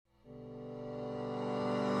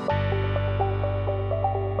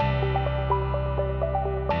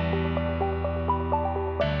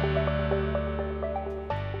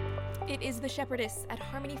The Shepherdess at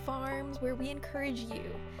Harmony Farms, where we encourage you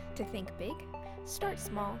to think big, start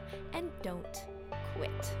small, and don't quit.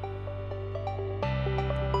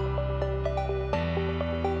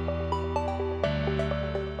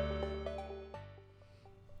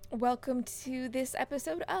 Welcome to this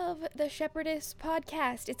episode of the Shepherdess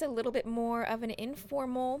Podcast. It's a little bit more of an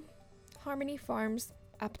informal Harmony Farms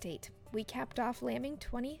update. We capped off lambing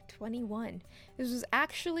 2021. This was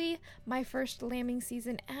actually my first lambing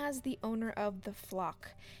season as the owner of the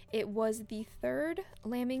flock. It was the third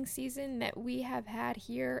lambing season that we have had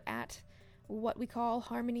here at what we call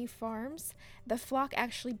Harmony Farms. The flock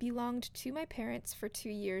actually belonged to my parents for 2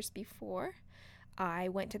 years before. I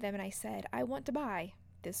went to them and I said, I want to buy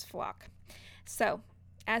this flock. So,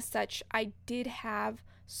 as such, I did have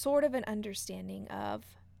sort of an understanding of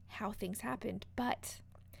how things happened, but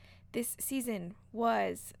this season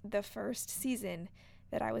was the first season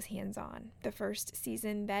that I was hands-on, the first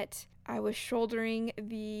season that I was shouldering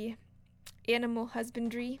the animal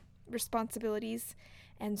husbandry responsibilities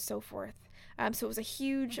and so forth. So it was a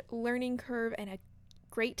huge learning curve and a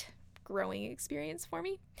great growing experience for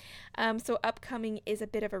me. So upcoming is a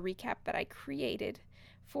bit of a recap that I created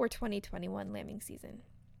for 2021 lambing season.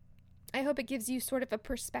 I hope it gives you sort of a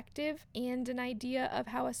perspective and an idea of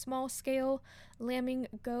how a small-scale lambing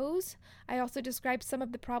goes. I also described some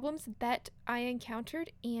of the problems that I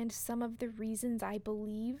encountered and some of the reasons I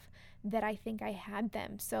believe that I think I had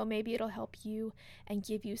them. So maybe it'll help you and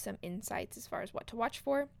give you some insights as far as what to watch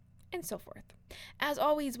for and so forth. As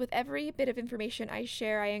always, with every bit of information I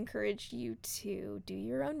share, I encourage you to do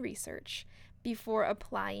your own research before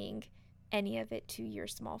applying any of it to your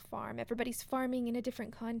small farm. Everybody's farming in a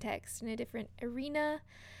different context, in a different arena,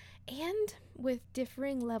 and with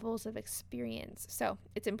differing levels of experience. So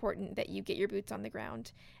it's important that you get your boots on the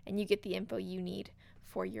ground and you get the info you need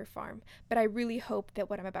for your farm. But I really hope that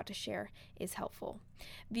what I'm about to share is helpful.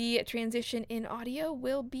 The transition in audio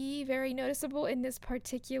will be very noticeable in this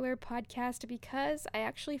particular podcast because I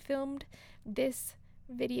actually filmed this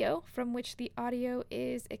video from which the audio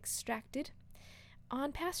is extracted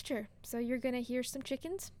on pasture. So you're going to hear some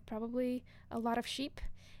chickens, probably a lot of sheep,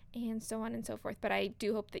 and so on and so forth. But I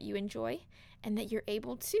do hope that you enjoy and that you're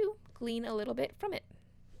able to glean a little bit from it.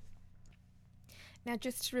 Now,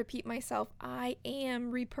 just to repeat myself, I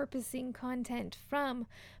am repurposing content from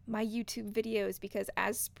my YouTube videos because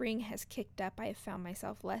as spring has kicked up, I have found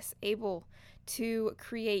myself less able to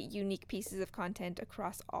create unique pieces of content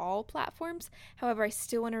across all platforms. However, I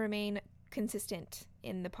still want to remain consistent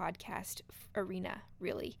in the podcast arena,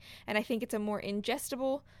 really. And I think it's a more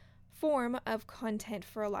ingestible form of content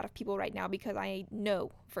for a lot of people right now because I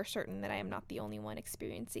know for certain that I am not the only one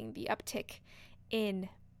experiencing the uptick in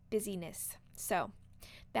busyness. So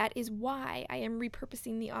that is why I am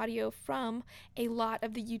repurposing the audio from a lot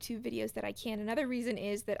of the YouTube videos that I can. Another reason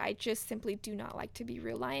is that I just simply do not like to be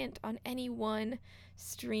reliant on any one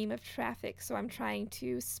stream of traffic. So I'm trying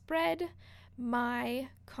to spread my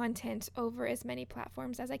content over as many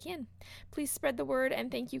platforms as I can. Please spread the word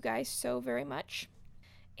and thank you guys so very much.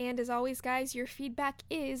 And as always, guys, your feedback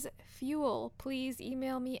is fuel. Please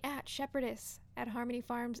email me at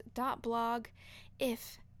shepherdess@harmonyfarms.blog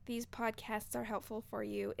if these podcasts are helpful for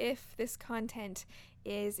you, if this content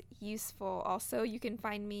is useful. Also, you can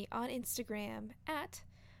find me on Instagram at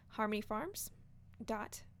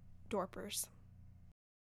harmonyfarms.dorpers.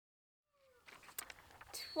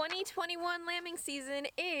 2021 lambing season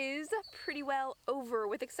is pretty well over,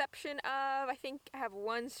 with exception of, I think I have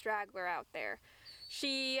one straggler out there.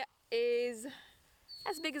 She is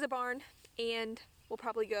as big as a barn and will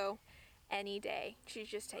probably go any day. She's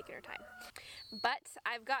just taking her time. But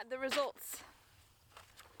I've got the results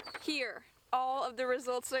here. All of the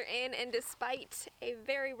results are in, and despite a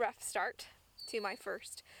very rough start to my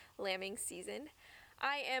first lambing season,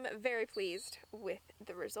 I am very pleased with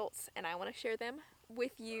the results, and I want to share them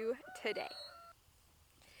with you today.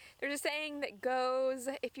 There's a saying that goes,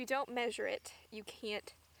 if you don't measure it, you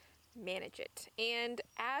can't manage it. And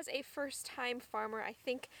as a first-time farmer, I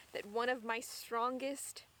think that one of my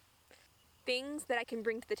strongest things that I can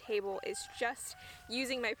bring to the table is just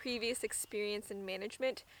using my previous experience in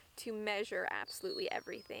management to measure absolutely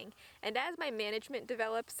everything. And as my management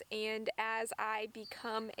develops and as I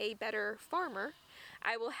become a better farmer,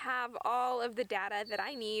 I will have all of the data that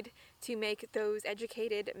I need to make those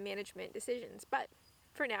educated management decisions. But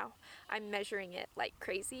for now, I'm measuring it like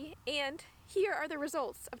crazy, and here are the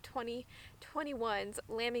results of 2021's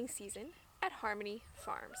lambing season at Harmony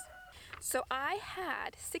Farms. So I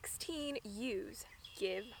had 16 ewes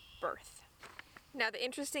give birth. Now the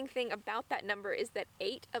interesting thing about that number is that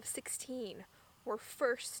 8 of 16 were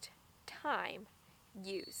first time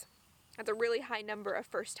ewes. That's a really high number of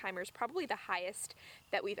first-timers, probably the highest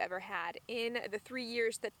that we've ever had in the 3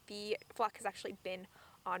 years that the flock has actually been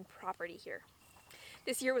on property here.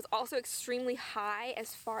 This year was also extremely high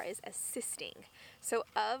as far as assisting. So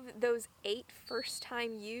of those 8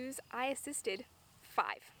 first-time ewes, I assisted 5.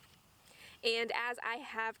 And as I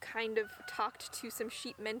have kind of talked to some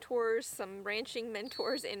sheep mentors, some ranching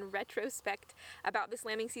mentors in retrospect about this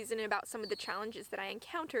lambing season and about some of the challenges that I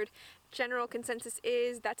encountered, general consensus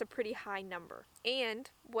is that's a pretty high number. And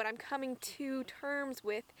what I'm coming to terms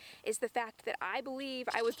with is the fact that I believe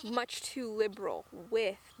I was much too liberal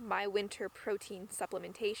with my winter protein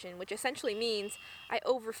supplementation, which essentially means I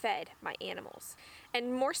overfed my animals.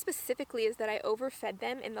 And more specifically is that I overfed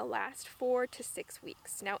them in the last 4 to 6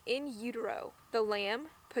 weeks. Now in utero, the lamb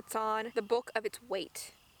puts on the bulk of its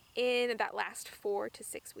weight in that last 4 to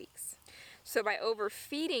 6 weeks. So by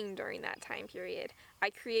overfeeding during that time period, I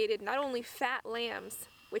created not only fat lambs,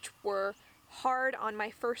 which were hard on my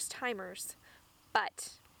first timers,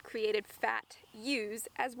 but created fat ewes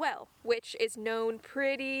as well, which is known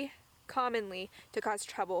pretty commonly to cause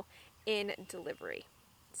trouble in delivery.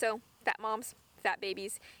 So fat moms, fat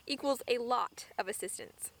babies equals a lot of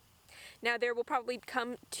assistance. Now there will probably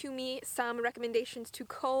come to me some recommendations to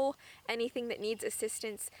cull anything that needs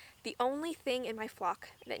assistance. The only thing in my flock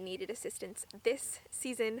that needed assistance this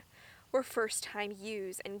season were first-time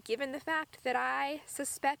ewes, and given the fact that I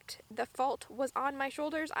suspect the fault was on my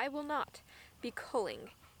shoulders, I will not be culling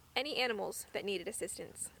any animals that needed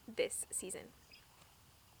assistance this season.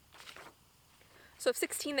 So of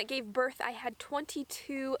 16 that gave birth, I had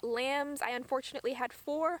 22 lambs. I unfortunately had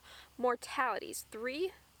 4 mortalities.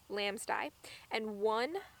 3 lambs die, and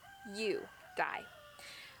 1 ewe die.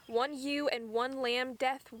 1 ewe and 1 lamb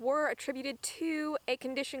death were attributed to a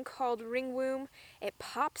condition called ringworm. It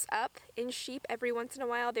pops up in sheep every once in a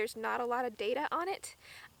while. There's not a lot of data on it.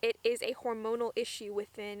 It is a hormonal issue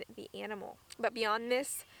within the animal. But beyond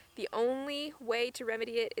this, the only way to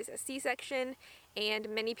remedy it is a C-section, and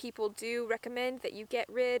many people do recommend that you get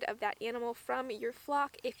rid of that animal from your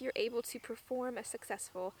flock if you're able to perform a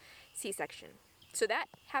successful C-section. So that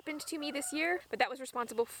happened to me this year, but that was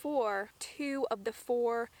responsible for 2 of the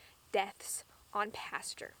 4 deaths on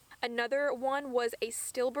pasture. Another one was a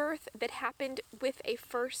stillbirth that happened with a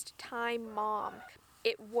first-time mom.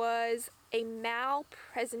 It was a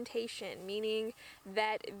malpresentation, meaning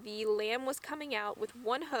that the lamb was coming out with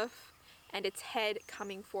 1 hoof and its head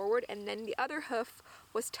coming forward, and then the other hoof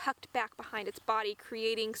was tucked back behind its body,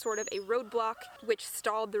 creating sort of a roadblock which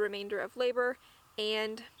stalled the remainder of labor,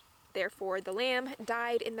 and therefore the lamb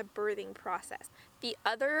died in the birthing process. The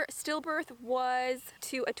other stillbirth was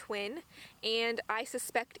to a twin, and I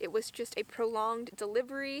suspect it was just a prolonged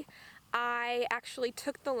delivery. I actually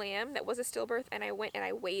took the lamb that was a stillbirth and I went and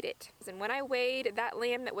I weighed it. And when I weighed that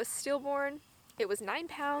lamb that was stillborn, it was 9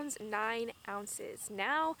 pounds, 9 ounces.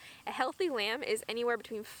 Now, a healthy lamb is anywhere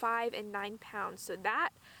between 5 and 9 pounds. So that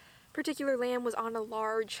particular lamb was on a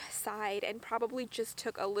large side and probably just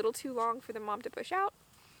took a little too long for the mom to push out,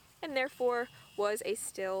 and therefore was a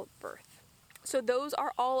stillbirth. So those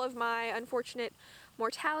are all of my unfortunate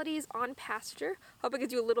mortalities on pasture. Hope it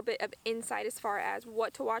gives you a little bit of insight as far as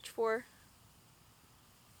what to watch for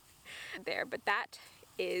there, but that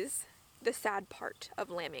is the sad part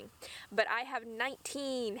of lambing. But I have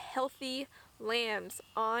 19 healthy lambs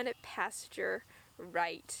on pasture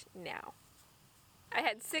right now. I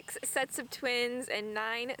had 6 sets of twins and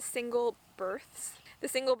 9 single births. The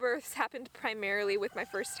single births happened primarily with my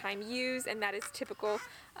first-time ewes, and that is typical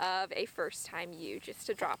of a first-time ewe, just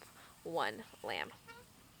to drop 1 lamb.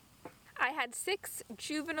 I had 6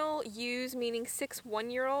 juvenile ewes, meaning 6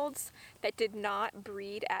 one-year-olds that did not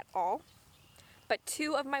breed at all, but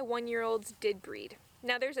 2 of my one-year-olds did breed.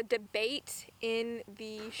 Now there's a debate in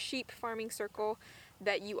the sheep farming circle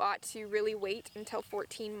that you ought to really wait until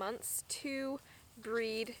 14 months to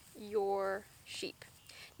breed your sheep.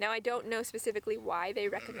 Now I don't know specifically why they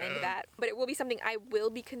recommend that, but it will be something I will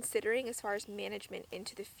be considering as far as management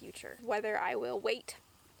into the future, whether I will wait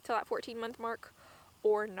till that 14-month mark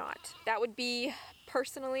or not. That would be,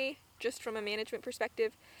 personally, just from a management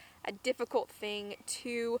perspective, a difficult thing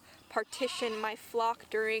to partition my flock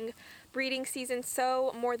during breeding season,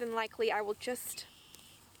 so more than likely I will just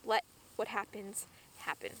let what happens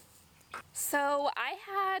happen. So I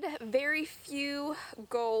had very few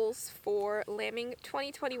goals for lambing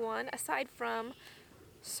 2021 aside from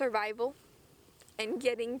survival and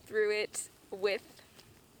getting through it with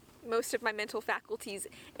most of my mental faculties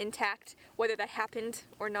intact. Whether that happened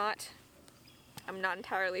or not, I'm not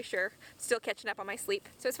entirely sure. Still catching up on my sleep.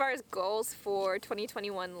 So as far as goals for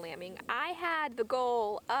 2021 lambing, I had the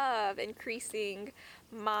goal of increasing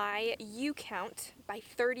my ewe count by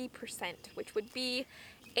 30%, which would be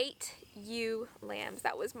 8 ewe lambs.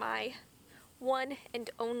 That was my one and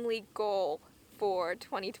only goal for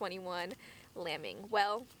 2021 lambing.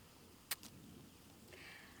 Well,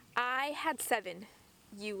 I had 7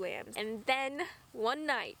 ewe lambs, and then one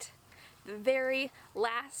night, the very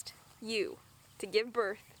last ewe to give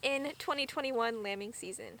birth in 2021 lambing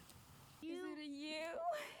season. Is it a ewe?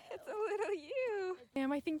 It's a little ewe.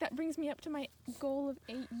 I think that brings me up to my goal of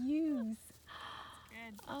 8 ewes.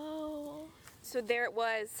 Good. Oh. So there it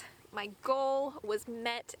was. My goal was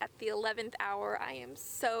met at the 11th hour. I am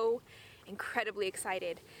so incredibly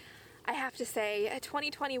excited. I have to say,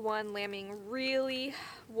 2021 lambing really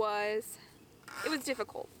was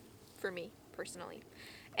difficult for me personally.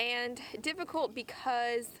 And difficult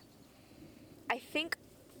because I think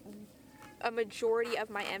a majority of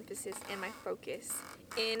my emphasis and my focus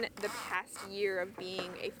in the past year of being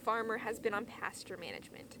a farmer has been on pasture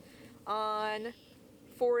management, on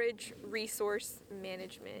forage resource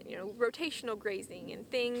management, rotational grazing and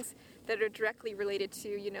things that are directly related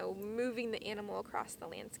to, moving the animal across the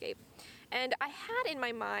landscape. And I had in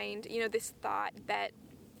my mind, this thought that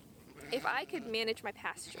if I could manage my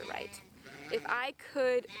pasture right, if I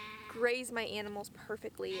could graze my animals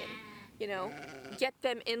perfectly and get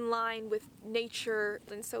them in line with nature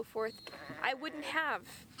and so forth, I wouldn't have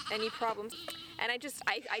any problems. And I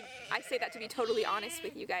say that to be totally honest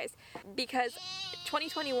with you guys, because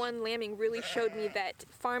 2021 lambing really showed me that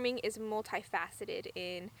farming is multifaceted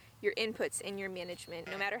in your inputs and your management,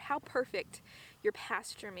 no matter how perfect your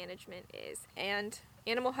pasture management is. And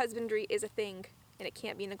animal husbandry is a thing, and it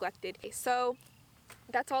can't be neglected. So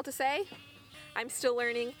that's all to say. I'm still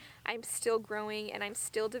learning, I'm still growing, and I'm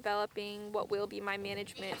still developing what will be my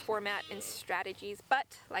management format and strategies.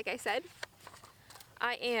 But, like I said,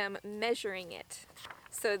 I am measuring it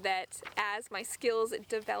so that as my skills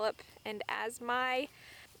develop and as my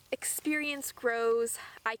experience grows,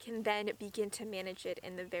 I can then begin to manage it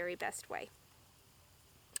in the very best way.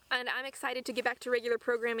 And I'm excited to get back to regular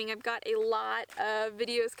programming. I've got a lot of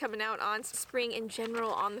videos coming out on spring in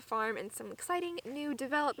general on the farm and some exciting new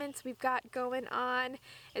developments we've got going on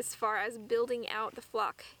as far as building out the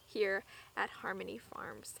flock here at Harmony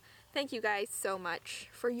Farms. Thank you guys so much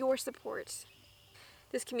for your support.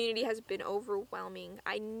 This community has been overwhelming.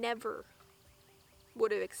 I never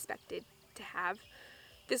would have expected to have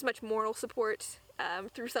this much moral support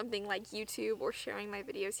through something like YouTube or sharing my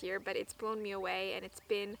videos here, but it's blown me away, and it's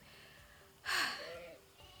been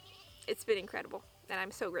incredible, and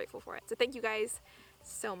I'm so grateful for it. So thank you guys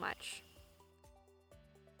so much.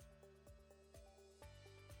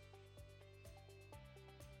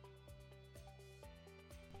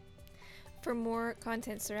 For more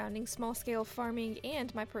content surrounding small-scale farming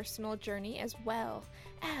and my personal journey, as well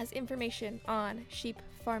as information on sheep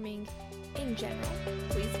farming in general,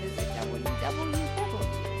 please visit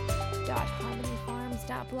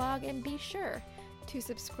www.harmonyfarms.blog and be sure to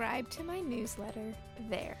subscribe to my newsletter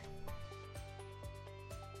there.